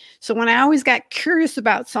self-development. So when I always got curious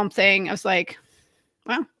about something, I was like,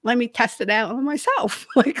 well, let me test it out on myself.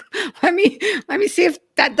 Like, let me see if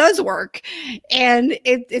that does work. And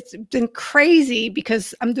it's been crazy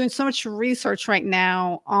because I'm doing so much research right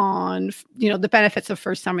now on, the benefits of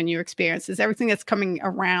first time and new experiences, everything that's coming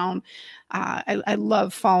around. I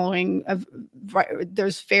love following.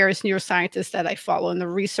 There's various neuroscientists that I follow, and the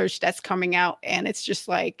research that's coming out, and it's just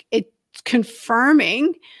like, it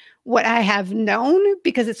confirming what I have known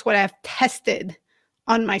because it's what I've tested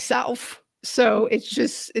on myself. So it's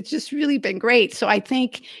just really been great. So I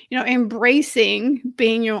think, embracing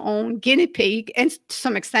being your own guinea pig, and to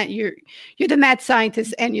some extent you're the mad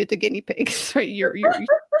scientist and you're the guinea pig. So you're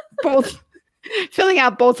both filling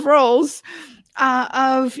out both roles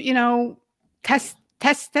of,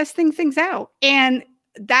 testing things out. And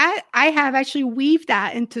that I have actually weaved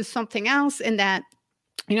that into something else, in that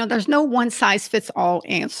there's no one size fits all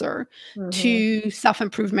answer to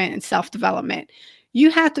self-improvement and self-development. You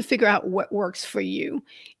have to figure out what works for you.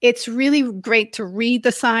 It's really great to read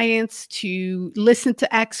the science, to listen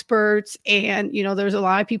to experts. And, there's a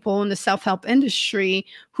lot of people in the self-help industry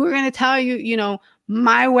who are going to tell you,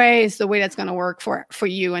 my way is the way that's going to work for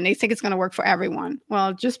you. And they think it's going to work for everyone.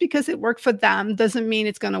 Well, just because it worked for them doesn't mean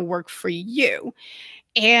it's going to work for you.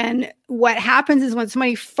 And what happens is when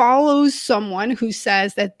somebody follows someone who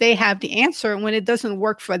says that they have the answer, and when it doesn't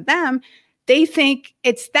work for them, they think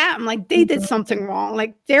it's them, like they did something wrong,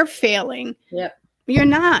 like they're failing. Yep. You're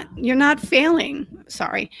not failing.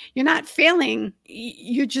 Sorry. You're not failing.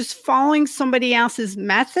 You're just following somebody else's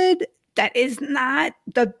method that is not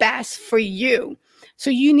the best for you. So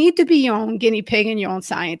you need to be your own guinea pig and your own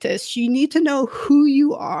scientist. You need to know who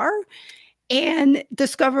you are and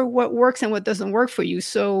discover what works and what doesn't work for you.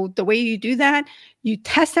 So the way you do that, you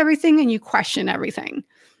test everything and you question everything.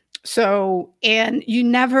 So, and you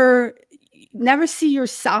never see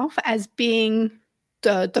yourself as being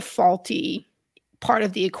the faulty part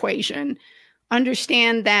of the equation.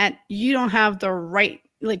 Understand that you don't have the right,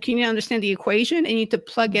 like you need to understand the equation and you need to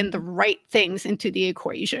plug in the right things into the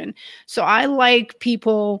equation. So I like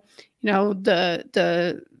people,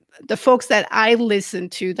 the folks that I listen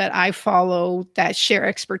to, that I follow, that share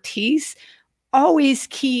expertise, always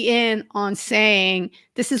key in on saying,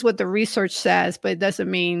 this is what the research says, but it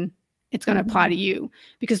doesn't mean it's going to apply to you,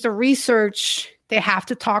 because the research, they have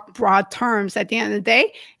to talk broad terms at the end of the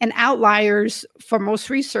day, and outliers for most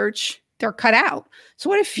research, they're cut out. So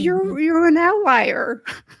what if you're an outlier?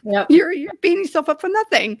 Yep. You're beating yourself up for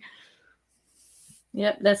nothing.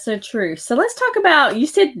 Yep, that's so true. So let's talk about, you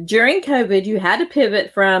said during COVID, you had to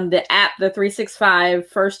pivot from the app, the 365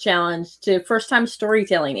 First Challenge, to first-time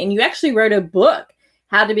storytelling. And you actually wrote a book,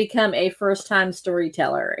 How to Become a First-Time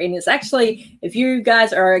Storyteller. And it's actually, if you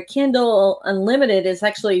guys are a Kindle Unlimited, it's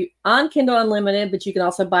actually on Kindle Unlimited, but you can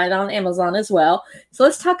also buy it on Amazon as well. So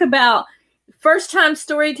let's talk about first-time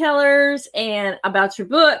storytellers and about your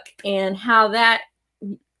book and how that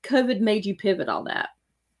COVID made you pivot all that.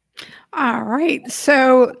 All right.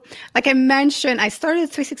 So like I mentioned, I started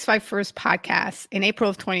the 365 First podcast in April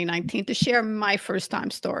of 2019 to share my first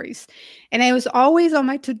time stories. And it was always on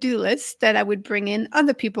my to-do list that I would bring in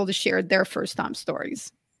other people to share their first time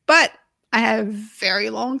stories. But I have very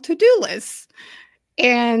long to-do lists.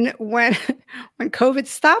 And when COVID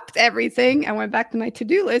stopped everything, I went back to my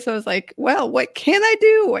to-do list. I was like, well, what can I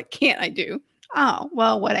do? What can't I do? Oh,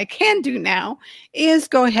 well, what I can do now is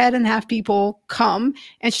go ahead and have people come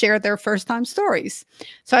and share their first time stories.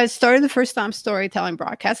 So I started the first time storytelling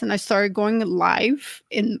broadcast, and I started going live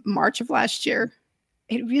in March of last year.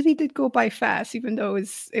 It really did go by fast, even though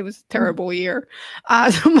it was a terrible year.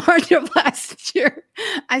 So March of last year,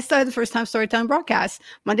 I started the first time storytelling broadcast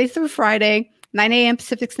Monday through Friday, 9 a.m.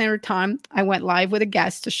 Pacific Standard Time. I went live with a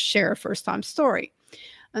guest to share a first time story.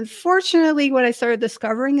 Unfortunately, what I started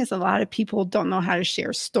discovering is a lot of people don't know how to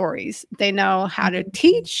share stories. They know how to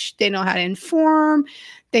teach, they know how to inform,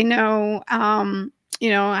 they know,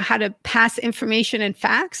 how to pass information and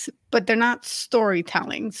facts, but they're not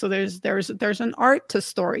storytelling. So there's an art to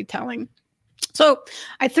storytelling. So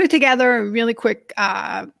I threw together a really quick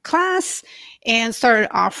class and started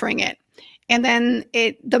offering it. And then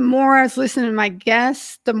the more I was listening to my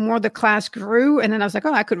guests, the more the class grew. And then I was like,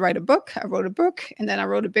 oh, I could write a book. I wrote a book, and then I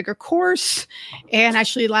wrote a bigger course. And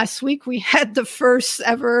actually last week we had the first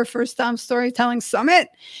ever first time storytelling summit.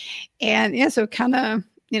 And yeah, so kind of,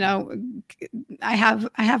 I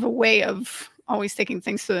have a way of always taking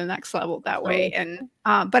things to the next level that way. And,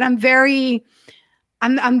 but I'm very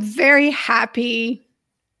happy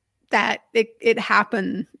that it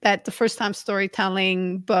happened, that the first time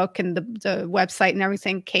storytelling book and the website and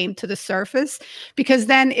everything came to the surface, because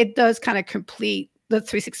then it does kind of complete the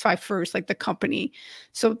 365 First, like the company.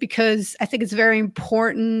 So because I think it's very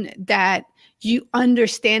important that you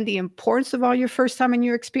understand the importance of all your first time and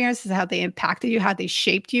your experiences, how they impacted you, how they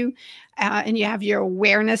shaped you, and you have your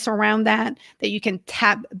awareness around that you can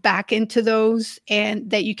tap back into those and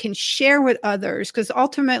that you can share with others. Because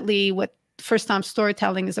ultimately what first time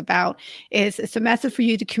storytelling is about. It's a method for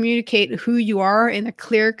you to communicate who you are in a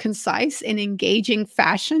clear, concise, and engaging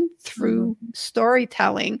fashion through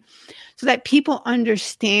storytelling, so that people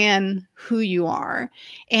understand who you are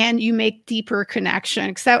and you make deeper connection.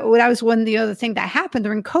 Because that was one of the other thing that happened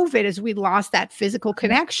during COVID, is we lost that physical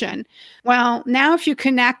connection. Well, now if you're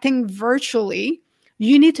connecting virtually,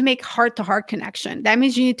 you need to make heart-to-heart connection. That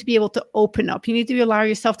means you need to be able to open up. You need to allow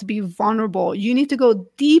yourself to be vulnerable. You need to go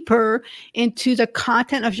deeper into the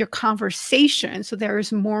content of your conversation, so there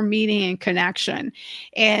is more meaning and connection.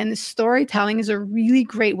 And storytelling is a really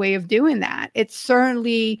great way of doing that. It's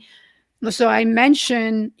certainly, so I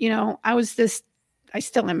mentioned, I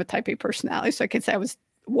still am a type A personality, so I can say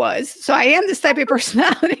so I am this type A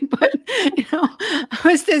personality, but I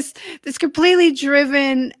was this completely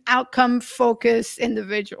driven, outcome focused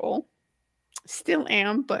individual. Still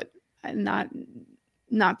am, but not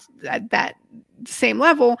at that same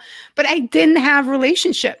level. But I didn't have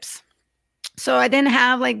relationships. So I didn't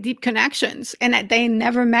have like deep connections, and they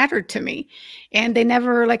never mattered to me, and they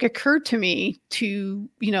never like occurred to me to,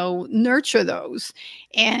 nurture those.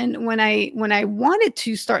 And when I wanted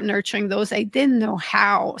to start nurturing those, I didn't know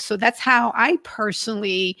how. So that's how I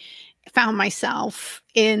personally found myself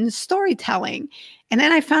in storytelling. And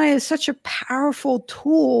then I found it as such a powerful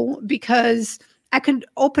tool, because I could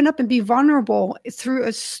open up and be vulnerable through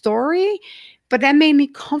a story. But that made me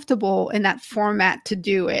comfortable in that format to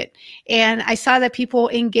do it. And I saw that people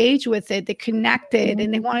engage with it, they connected,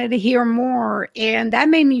 and they wanted to hear more. And that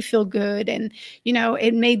made me feel good. And,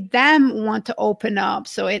 it made them want to open up.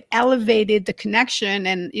 So it elevated the connection.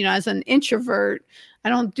 And, as an introvert, I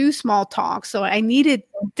don't do small talk. So I needed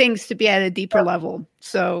things to be at a deeper level.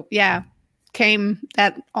 So yeah,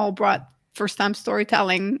 that all brought first time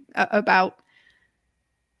storytelling about.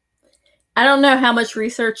 I don't know how much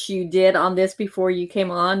research you did on this before you came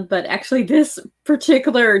on, but actually this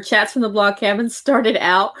particular Chats from the Blog Cabin started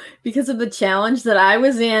out because of the challenge that I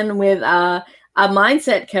was in with a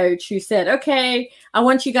mindset coach who said, okay, I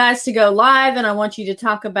want you guys to go live and I want you to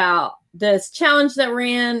talk about this challenge that we're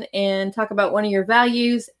in and talk about one of your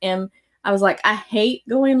values. And I was like, I hate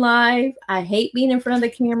going live. I hate being in front of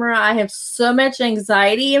the camera. I have so much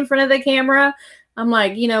anxiety in front of the camera. I'm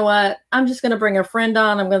like, you know what? I'm just going to bring a friend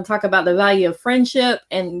on. I'm going to talk about the value of friendship.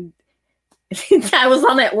 And I was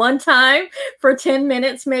on that one time for 10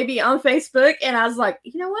 minutes, maybe on Facebook. And I was like,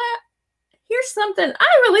 you know what? Here's something. I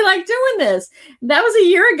really like doing this. That was a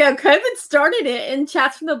year ago. COVID started it, and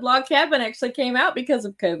Chats from the Blog Cabin actually came out because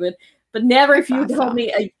of COVID. But never, if you had told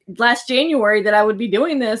me last January that I would be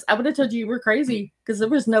doing this, I would have told you were crazy, because there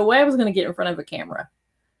was no way I was going to get in front of a camera.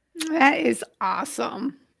 That is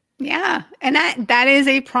awesome. Yeah. And that is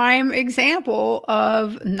a prime example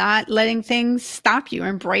of not letting things stop you,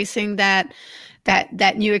 embracing that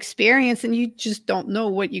new experience, and you just don't know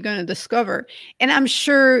what you're going to discover. And I'm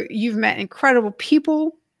sure you've met incredible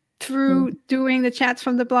people through doing the Chats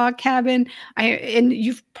from the Blog Cabin. And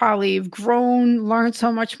you've probably grown, learned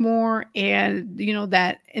so much more. And,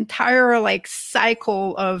 that entire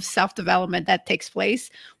cycle of self-development that takes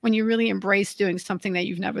place when you really embrace doing something that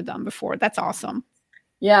you've never done before. That's awesome.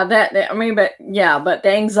 Yeah, but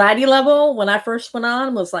the anxiety level when I first went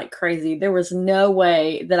on was like crazy. There was no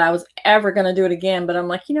way that I was ever going to do it again. But I'm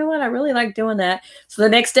like, you know what? I really like doing that. So the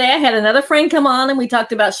next day I had another friend come on, and we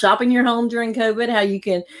talked about shopping your home during COVID, how you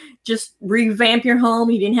can just revamp your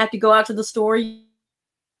home. You didn't have to go out to the store.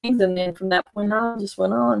 And then from that point on, just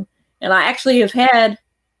went on. And I actually have had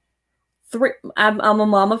three. I'm a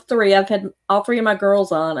mom of three. I've had all three of my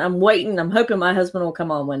girls on. I'm waiting. I'm hoping my husband will come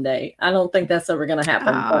on one day. I don't think that's ever going to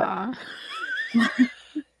happen. But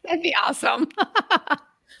that'd be awesome.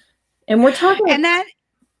 And we're talking. And that,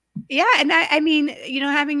 I mean,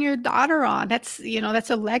 having your daughter on, that's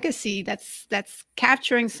a legacy. That's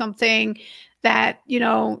capturing something that,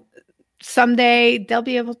 someday they'll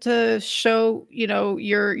be able to show, your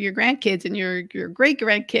grandkids and your great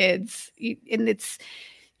grandkids. And it's,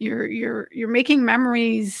 you're making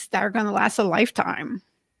memories that are going to last a lifetime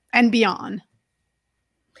and beyond.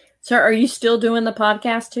 So are you still doing the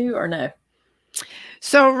podcast too, or no?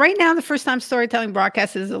 So right now, the First Time Storytelling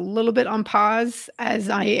broadcast is a little bit on pause, as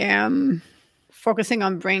I am focusing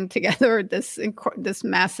on bringing together this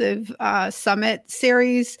massive summit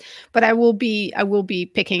series. But I will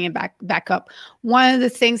be picking it back up. One of the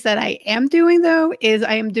things that I am doing, though, is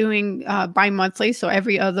I am doing bi-monthly, so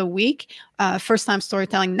every other week, First Time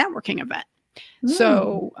Storytelling networking event.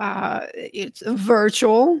 So it's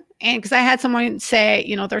virtual. And because I had someone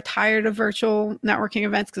say, they're tired of virtual networking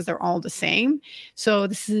events because they're all the same. So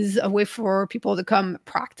this is a way for people to come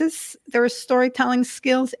practice their storytelling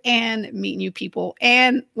skills and meet new people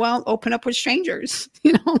and, well, open up with strangers,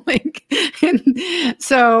 and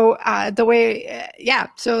so the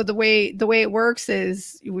way it works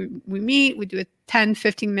is we meet, we do a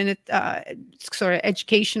 10-15 minute sort of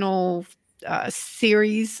educational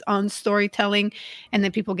series on storytelling, and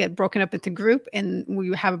then people get broken up into group, and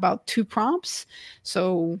we have about 2 prompts.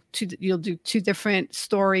 So you'll do 2 different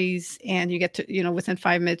stories, and you get to within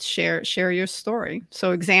 5 minutes share your story.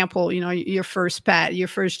 So example, your first pet, your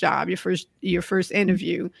first job, your first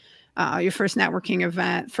interview, your first networking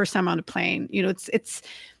event, first time on a plane. It's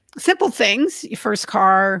simple things, your first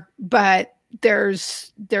car, but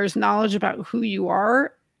there's knowledge about who you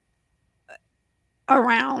are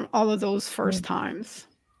around all of those first times.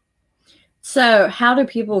 So how do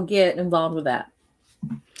people get involved with that?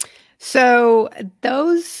 So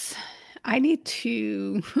those, I need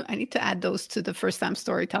to add those to the First Time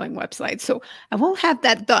Storytelling website. So I won't have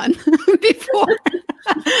that done before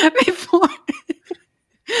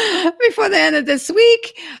the end of this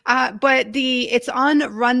week. But it's on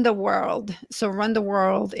Run the World. So Run the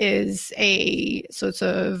World is it's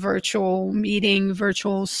a virtual meeting,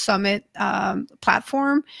 virtual summit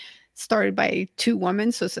platform started by 2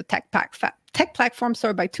 women. So it's a tech platform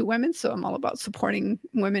started by 2 women. So I'm all about supporting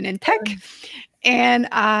women in tech. And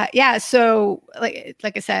so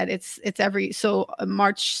like I said, it's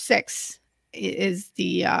March 6th is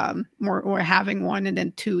the we're having one, and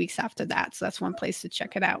then 2 weeks after that. So that's one place to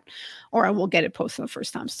check it out, or I will get it posted on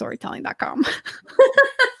firsttimestorytelling.com.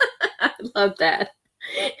 I love that.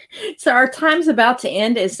 So our time's about to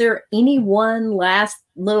end. Is there any one last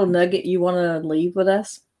little nugget you want to leave with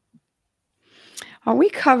us? Oh, we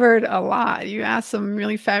covered a lot. You asked some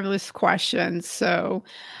really fabulous questions. So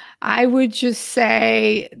I would just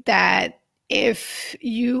say that if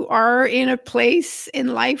you are in a place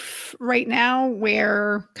in life right now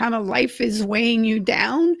where kind of life is weighing you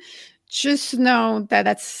down, just know that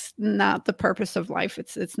that's not the purpose of life.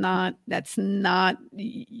 There's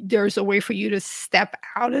a way for you to step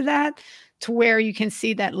out of that to where you can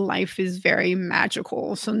see that life is very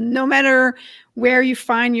magical. So no matter where you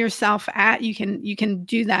find yourself at, you can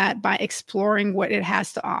do that by exploring what it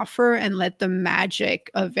has to offer and let the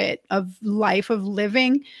magic of life, of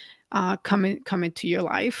living, come into your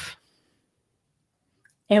life.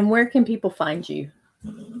 And where can people find you?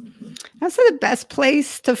 That's the best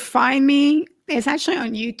place to find me. It's actually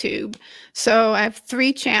on YouTube. So I have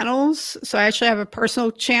 3 channels. So I actually have a personal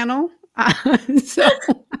channel. So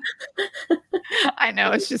I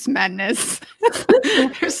know it's just madness.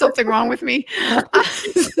 There's something wrong with me.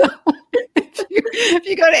 So if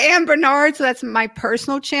you go to Anne Bernard, so that's my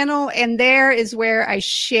personal channel, and there is where I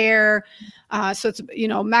share. So it's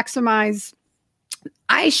maximize.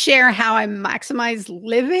 I share how I maximize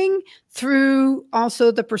living through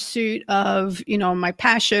also the pursuit of, my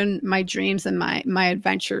passion, my dreams, and my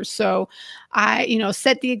adventures. So I,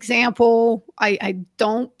 set the example. I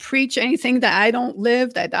don't preach anything that I don't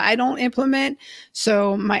live, that I don't implement.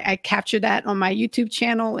 So I capture that on my YouTube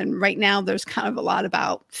channel. And right now there's kind of a lot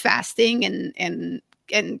about fasting and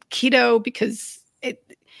keto, because it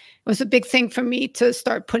was a big thing for me to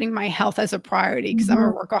start putting my health as a priority, because I'm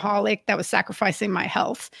a workaholic that was sacrificing my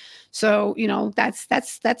health. So,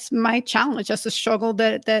 that's my challenge. That's the struggle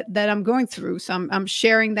that I'm going through. So I'm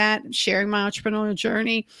sharing that, sharing my entrepreneurial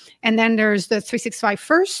journey. And then there's the 365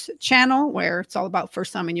 First channel, where it's all about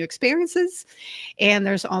first time and new experiences. And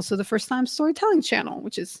there's also the First Time Storytelling channel,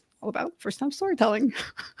 which is all about first time storytelling.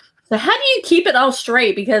 So how do you keep it all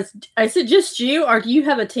straight? Because is it just you, or do you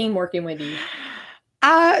have a team working with you?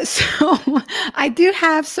 So I do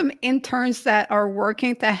have some interns that are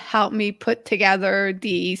working to help me put together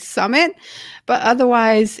the summit, but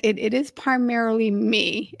otherwise it is primarily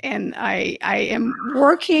me. And I am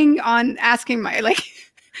working on asking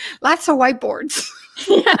lots of whiteboards.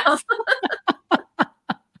 Yeah.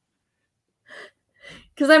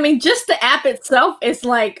 Because just the app itself is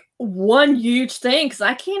like one huge thing. Because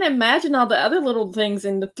I can't imagine all the other little things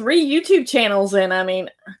in the 3 YouTube channels. And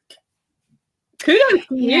kudos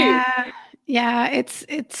to you. Yeah,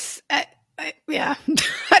 it's yeah.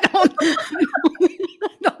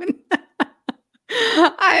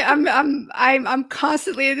 I'm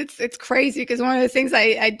constantly, it's crazy, because one of the things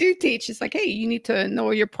I do teach is like, hey, you need to know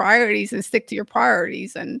your priorities and stick to your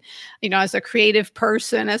priorities. And as a creative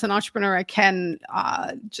person, as an entrepreneur, I can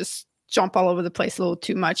just jump all over the place a little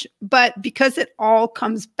too much. But because it all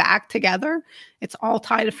comes back together, it's all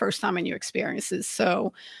tied to first time and new experiences.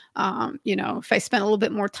 So, if I spend a little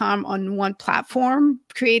bit more time on one platform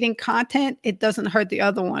creating content, it doesn't hurt the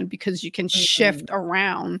other one because you can shift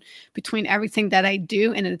around between everything that I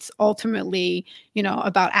do. And it's ultimately,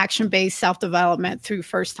 about action-based self-development through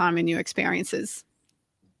first time and new experiences.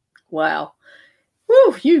 Wow.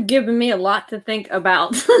 Whew, you've given me a lot to think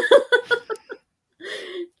about.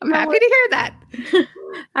 I'm happy to hear that.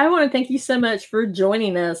 I want to thank you so much for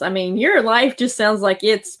joining us. I mean, your life just sounds like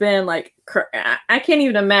it's been like, I can't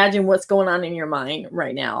even imagine what's going on in your mind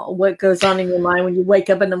right now. What goes on in your mind when you wake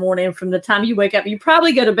up in the morning. From the time you wake up, you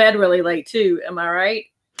probably go to bed really late too. Am I right?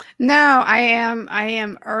 No, I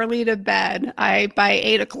am early to bed. By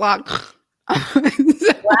 8:00.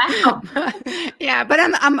 Wow. Yeah, but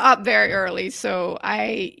I'm up very early. So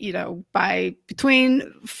I, by between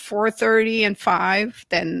 4:30 and 5,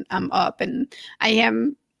 then I'm up, and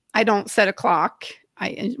I don't set a clock.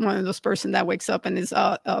 I'm one of those person that wakes up and is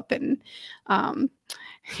up and,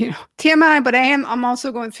 TMI, but I'm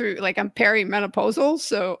also going through, like, I'm perimenopausal.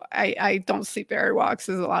 So I don't sleep very well because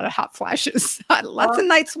there's a lot of hot flashes, lots of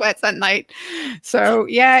night sweats at night. So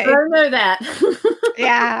yeah. I don't know that.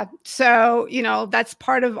 Yeah. So, that's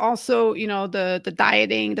part of also, the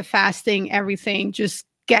dieting, the fasting, everything, just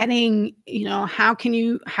getting, how can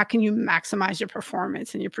you maximize your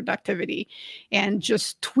performance and your productivity, and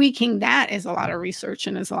just tweaking that is a lot of research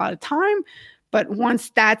and is a lot of time. But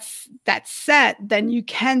once that's set, then you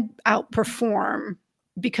can outperform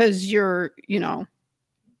because you're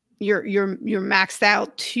maxed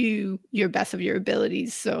out to your best of your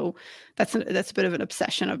abilities. So that's a bit of an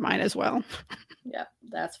obsession of mine as well. Yeah,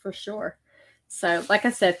 that's for sure. So like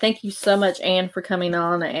I said, thank you so much, Anne, for coming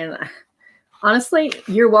on. And honestly,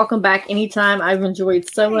 you're welcome back anytime. I've enjoyed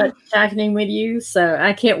so much chatting with you. So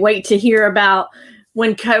I can't wait to hear about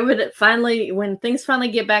when when things finally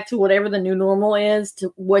get back to whatever the new normal is, to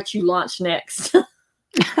what you launch next. Well,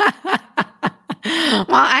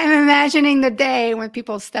 I'm imagining the day when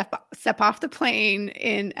people step off the plane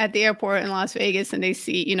at the airport in Las Vegas and they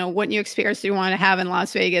see, what new experience do you want to have in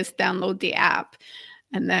Las Vegas? Download the app.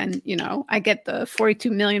 And then, I get the 42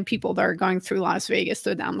 million people that are going through Las Vegas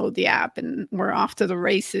to download the app, and we're off to the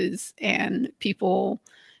races, and people,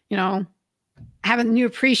 have a new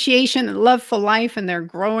appreciation and love for life, and they're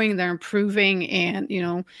growing, they're improving. And,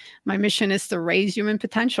 my mission is to raise human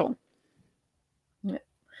potential. Yeah.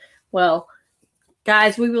 Well,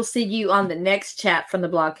 guys, we will see you on the next chat from the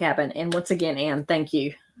Blog Cabin. And once again, Anne, thank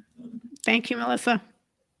you. Thank you, Melissa.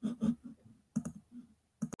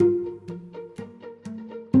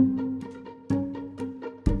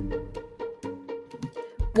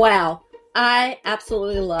 Wow. I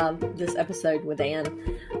absolutely love this episode with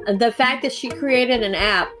Anne. And the fact that she created an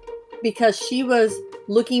app because she was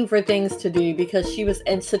looking for things to do, because she was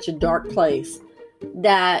in such a dark place,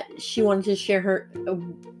 that she wanted to share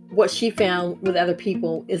what she found with other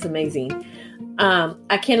people is amazing.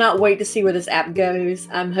 I cannot wait to see where this app goes.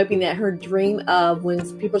 I'm hoping that her dream of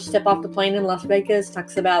when people step off the plane in Las Vegas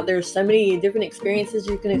talks about there's so many different experiences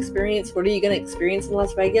you can experience. What are you going to experience in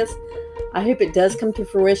Las Vegas? I hope it does come to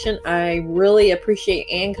fruition. I really appreciate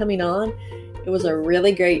Anne coming on. It was a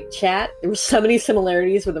really great chat. There were so many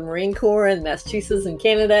similarities with the Marine Corps and Massachusetts and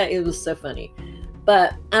Canada. It was so funny.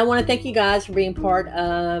 But I want to thank you guys for being part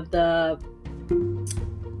of the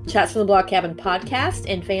Chats from the Blog Cabin podcast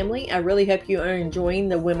and family. I really hope you are enjoying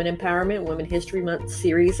the Women Empowerment, Women History Month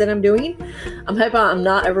series that I'm doing. I'm hoping I'm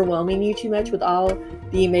not overwhelming you too much with all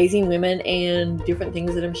the amazing women and different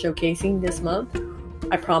things that I'm showcasing this month.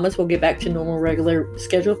 I promise we'll get back to normal, regular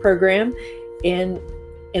scheduled program in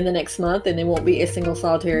the next month, and it won't be a single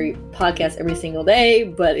solitary podcast every single day,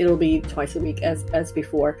 but it'll be twice a week as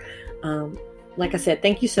before. Like I said,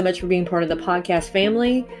 thank you so much for being part of the podcast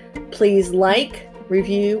family. Please like,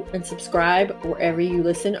 review, and subscribe wherever you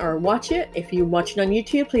listen or watch it. If you watch it on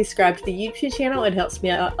YouTube, please subscribe to the YouTube channel. It helps me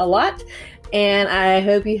out a lot. And I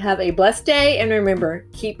hope you have a blessed day. And remember,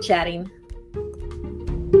 keep chatting.